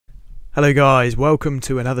Hello guys, welcome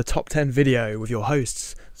to another top 10 video with your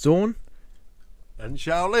hosts Zorn and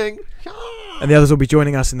Xiaoling, and the others will be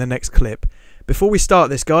joining us in the next clip. Before we start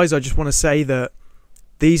this guys, I just want to say that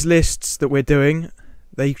these lists that we're doing,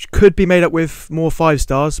 they could be made up with more 5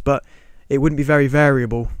 stars, but it wouldn't be very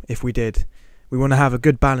variable if we did. We want to have a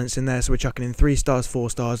good balance in there, so we're chucking in 3 stars, 4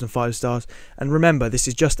 stars and 5 stars. And remember, this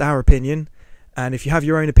is just our opinion, and if you have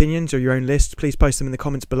your own opinions or your own lists, please post them in the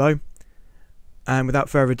comments below. And without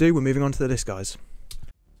further ado, we're moving on to the list, guys.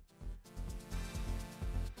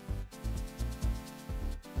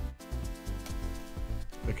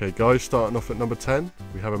 Okay guys, starting off at number 10,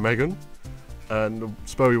 we have a Megan. And the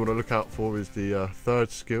spell you want to look out for is the third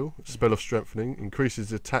skill, Spell of Strengthening. Increases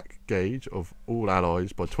the attack gauge of all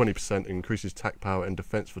allies by 20% and increases attack power and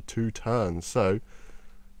defense for 2 turns. So,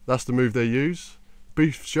 that's the move they use.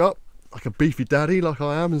 Beefs you up, like a beefy daddy like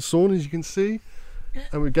I am in Sawn, as you can see.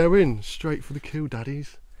 And we go in, straight for the kill,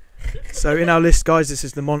 daddies. So in our list, guys, this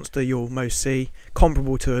is the monster you'll most see.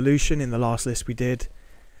 Comparable to Illusion in the last list we did.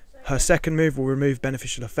 Her second move will remove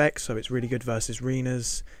beneficial effects, so it's really good versus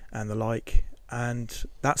Renas and the like. And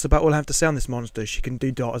that's about all I have to say on this monster. She can do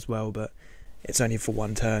dot as well, but it's only for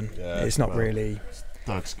 1 turn. Yeah, it's not really...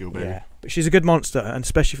 Third skill, baby. Yeah. But she's a good monster, and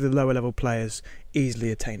especially for the lower level players, easily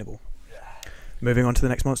attainable. Yeah. Moving on to the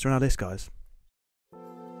next monster on our list, guys.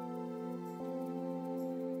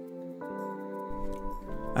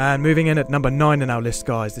 And moving in at number 9 in our list,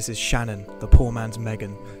 guys, this is Shannon, the poor man's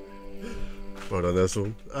Megan. Well done there,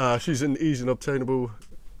 Sawn. She's an easy and obtainable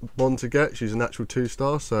one to get. She's a natural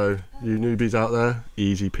 2-star, so you newbies out there,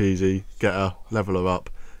 easy peasy, get her, level her up,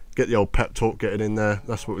 get the old pep talk getting in there.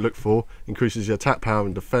 That's what we look for. Increases your attack power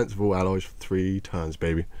and defense of all allies for 3 turns,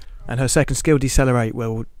 baby. And her second skill, Decelerate,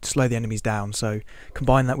 will slow the enemies down. So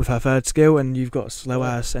combine that with her third skill, and you've got a slow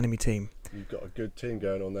ass enemy team. You've got a good team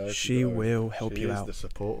going on there. She will help you out. She is the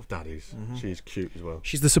support of daddies. She's cute as well.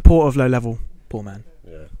 She's the support of low level, poor man.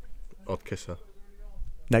 Yeah, I'd kiss her.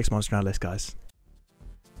 Next monster on our list, guys.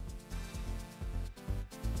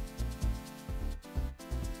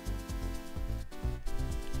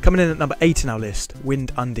 Coming in at number 8 in our list,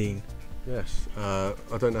 Wind Undine. Yes, I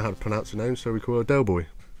don't know how to pronounce her name, so we call her Del Boy.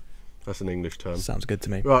 That's an English term. Sounds good to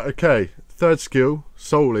me. Right, okay. Third skill,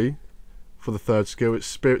 solely for the third skill, it's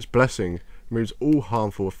Spirit's Blessing. Removes all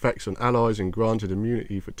harmful effects on allies and granted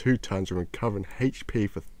immunity for 2 turns and recovering HP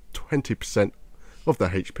for 20% of their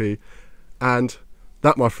HP. And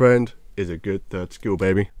that, my friend, is a good third skill,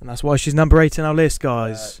 baby. And that's why she's number 8 in our list,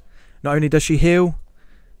 guys. Not only does she heal,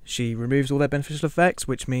 she removes all their beneficial effects,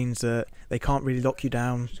 which means that they can't really lock you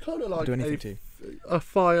down. She's kind of like do anything to you. A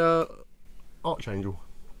fire archangel,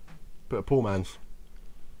 but a poor man's.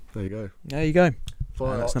 There you go. There you go.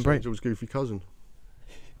 Fire Archangel's goofy cousin.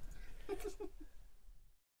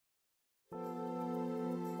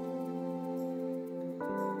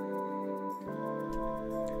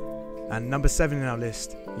 And number 7 in our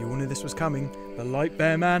list, you all knew this was coming, the Light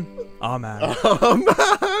Bear Man, our man. Our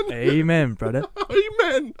man! Amen, brother.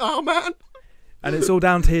 Amen, our man! And it's all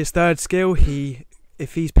down to his third skill.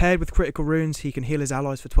 If he's paired with critical runes, he can heal his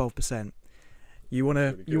allies for 12%. You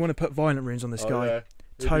wanna put violent runes on this guy. Yeah.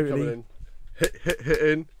 Totally.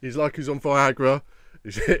 Hitting. He's like he's on Viagra.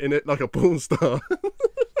 He's hitting it like a porn star.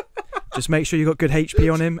 Just make sure you got good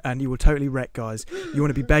HP on him, and you will totally wreck, guys. You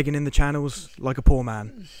want to be begging in the channels like a poor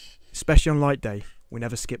man. Especially on light day. We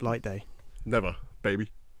never skip light day. Never, baby.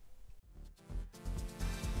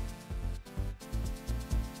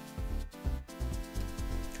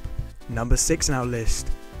 Number 6 in our list.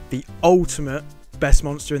 The ultimate best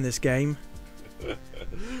monster in this game.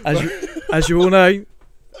 As you all know,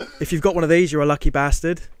 if you've got one of these, you're a lucky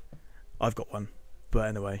bastard. I've got one. But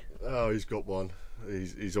anyway. Oh, he's got one.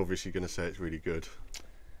 He's obviously going to say it's really good.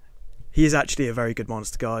 He is actually a very good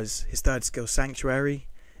monster, guys. His third skill, Sanctuary.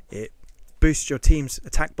 It boosts your team's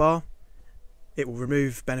attack bar. It will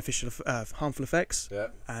remove beneficial, harmful effects. Yeah.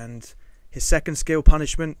 And his second skill,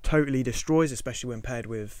 Punishment, totally destroys, especially when paired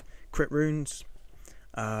with crit runes.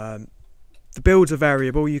 The builds are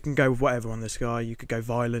variable. You can go with whatever on this guy. You could go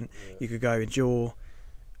Violent. Yeah. You could go Endure,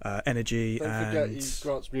 Energy, Don't forget he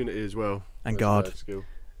grants immunity as well. And Guard.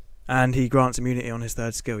 And he grants immunity on his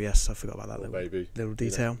third skill. Yes, I forgot about that little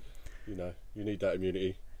detail. You know, you need that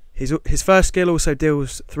immunity. His first skill also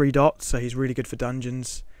deals 3 dots, so he's really good for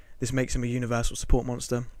dungeons. This makes him a universal support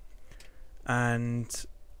monster. And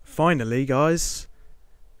finally, guys,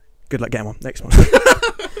 good luck getting one. Next one.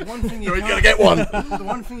 The one thing you gonna get one. The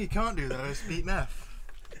one thing you can't do though is beat Meth.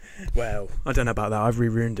 Well, I don't know about that. I've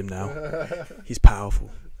re-ruined him now. He's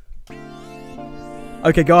powerful.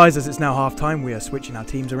 Okay, guys, as it's now half time, we are switching our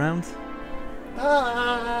teams around.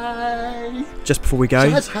 Hi. Just before we go,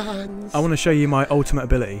 Jazz hands. I want to show you my ultimate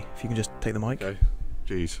ability. If you can just take the mic. Okay.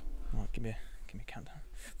 Jeez. Right, give me a countdown.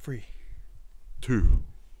 3, 2,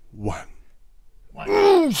 1. One.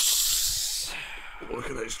 Look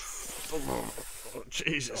at those. Oh,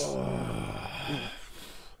 Jesus.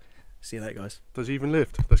 See you later, guys. Does he even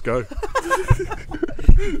lift? Let's go.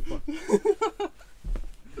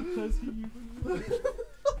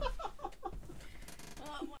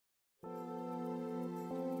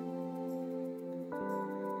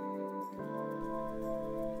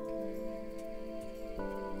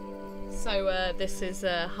 So this is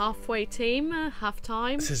a halfway team, half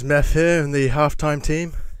time. This is Meth here and the halftime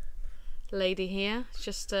team. Lady here,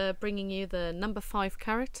 just bringing you the number 5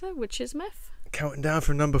 character, which is Meth. Counting down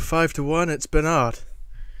from number 5 to 1, it's Bernard.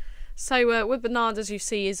 So with Bernard, as you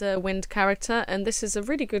see, is a wind character, and this is a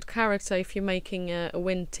really good character if you're making a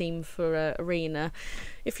wind team for Arena.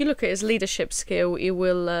 If you look at his leadership skill, it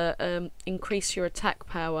will increase your attack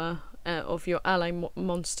power of your ally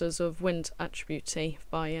monsters of wind attribute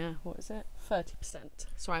by, what is it, 30%.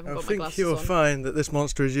 Sorry, I haven't got my glasses on. I think you'll find that this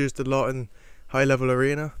monster is used a lot in high level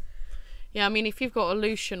Arena. Yeah, I mean, if you've got a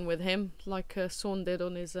Lucian with him, like Saun did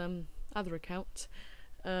on his other account,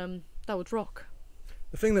 that would rock.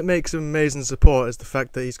 The thing that makes him amazing support is the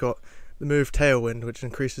fact that he's got the move Tailwind, which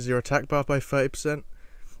increases your attack bar by 30%,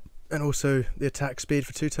 and also the attack speed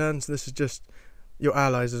for 2 turns. This is just your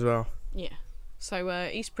allies as well. Yeah, so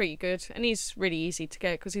he's pretty good, and he's really easy to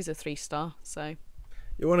get because he's a 3-star. So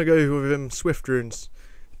you want to go with him Swift Runes,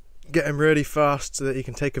 get him really fast so that you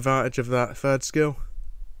can take advantage of that third skill.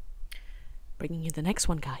 Bringing you the next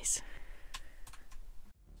one, guys.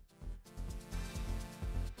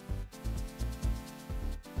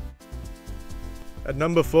 At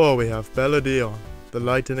number 4 we have Bella Dion, the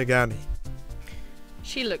Light Inagami.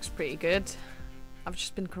 She looks pretty good. I've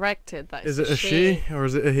just been corrected. That is it a she or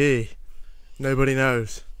is it a he? Nobody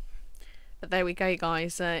knows. But there we go,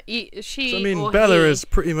 guys. She. So, I mean, or Bella he, is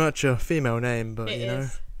pretty much a female name, but you know.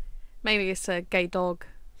 Maybe it's a gay dog.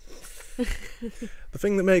 The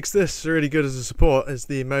thing that makes this really good as a support is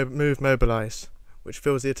the move Mobilize, which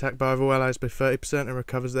fills the attack bar of all allies by 30% and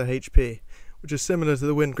recovers their HP, which is similar to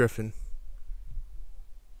the Wind Griffin.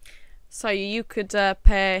 So you could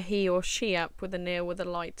pair he or she up with a Neil with a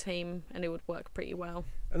light team and it would work pretty well.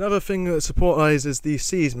 Another thing that support-wise is the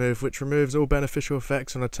Seize move, which removes all beneficial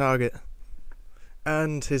effects on a target.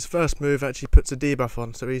 And his first move actually puts a debuff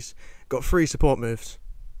on, so he's got 3 support moves.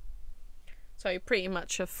 So pretty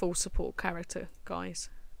much a full support character, guys.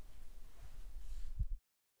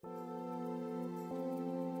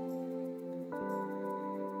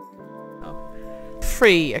 Oh.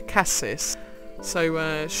 3, a Cassis.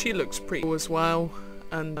 So she looks pretty cool as well,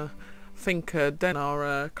 and I think Den,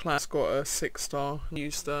 our class, got a 6-star,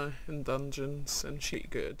 used her in dungeons, and she's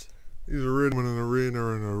good. He's a really in an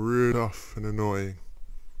arena and a really tough and annoying.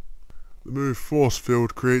 The move Force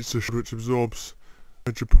Field creates a shield which absorbs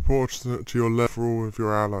energy proportionate to your level for all of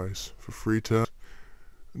your allies for 3 turns,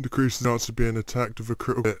 and decreases odds of being attacked with a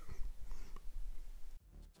critical hit.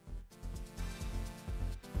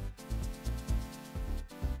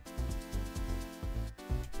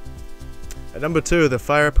 At number 2, the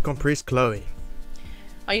Fire Epicon Priest Chloe.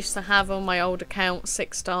 I used to have on my old account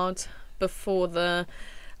 6-starred before the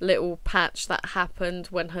little patch that happened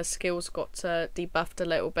when her skills got debuffed a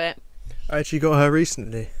little bit. I actually got her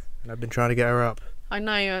recently, and I've been trying to get her up. I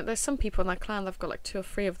know, there's some people in that clan that've got like 2 or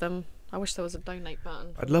 3 of them. I wish there was a donate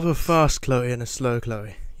button. I'd love a fast Chloe and a slow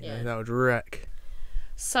Chloe. You Yeah. know, that would wreck.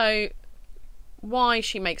 So, why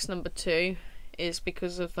she makes number 2 is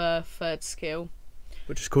because of her third skill.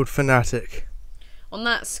 Which is called Fanatic. On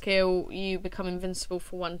that skill, you become invincible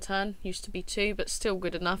for 1 turn. Used to be 2, but still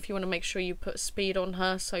good enough. You want to make sure you put speed on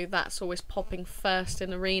her, so that's always popping first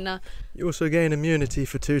in Arena. You also gain immunity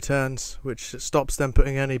for 2 turns, which stops them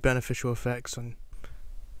putting any beneficial effects on.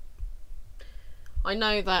 I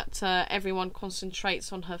know that everyone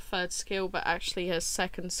concentrates on her third skill, but actually her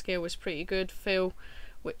second skill is pretty good, Phil,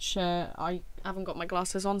 which I haven't got my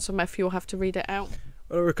glasses on, so Matthew will have to read it out.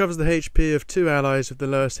 Well, it recovers the HP of 2 allies with the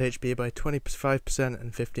lowest HP by 25%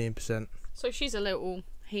 and 15%. So she's a little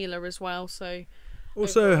healer as well, so...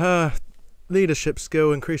 Also, her leadership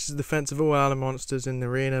skill increases the defense of all ally monsters in the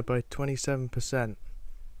arena by 27%.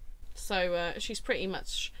 So she's pretty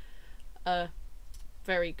much a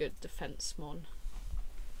very good defense mon.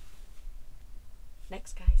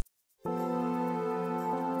 Next, guys.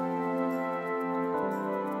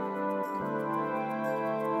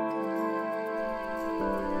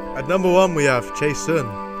 At number 1 we have Chae-Sun,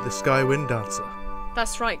 the Sky Wind Dancer.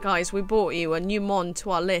 That's right, guys, we brought you a new mon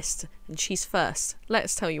to our list, and she's first.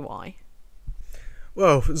 Let's tell you why.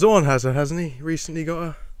 Well, Zorn has her, hasn't he? Recently got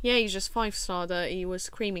her. Yeah, he's just 5-starred her. He was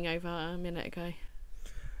screaming over her a minute ago.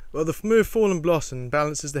 Well, the move Fallen Blossom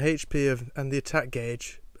balances the HP and the attack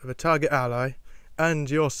gauge of a target ally and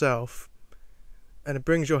yourself, and it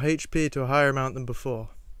brings your HP to a higher amount than before.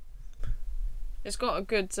 It's got a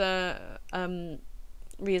good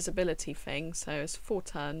reusability thing, so it's 4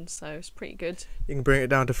 turns, so it's pretty good. You can bring it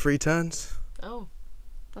down to 3 turns. Oh,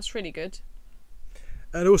 that's really good.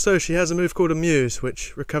 And also she has a move called Amuse,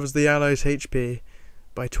 which recovers the ally's HP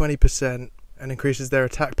by 20% and increases their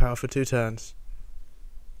attack power for 2 turns.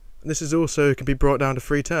 And this is also can be brought down to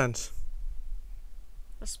 3 turns.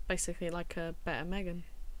 That's basically like a better Megan.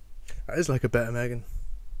 That is like a better Megan.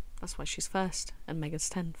 That's why she's first and Megan's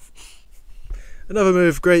 10th. Another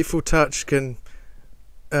move, Grateful Touch, can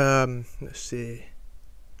let's see.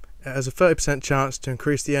 It has a 30% chance to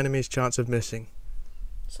increase the enemy's chance of missing.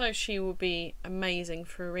 So she will be amazing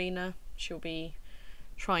for Arena. She'll be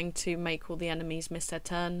trying to make all the enemies miss their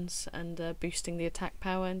turns and boosting the attack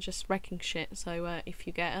power and just wrecking shit. So if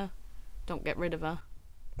you get her, don't get rid of her.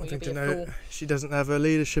 One or thing you'll to be a note, fool. she doesn't have a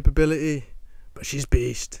leadership ability, but she's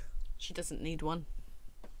beast. She doesn't need one.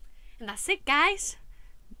 And that's it, guys.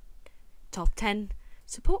 Top 10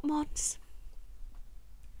 support mods.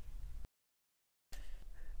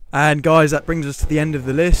 And guys, that brings us to the end of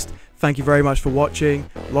the list. Thank you very much for watching.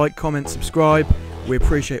 Like, comment, subscribe. We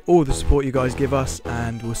appreciate all the support you guys give us,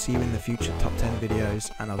 and we'll see you in the future top 10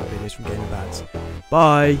 videos and other videos from Gamingbantz.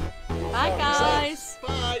 Bye. Bye, guys.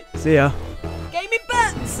 Bye. See ya.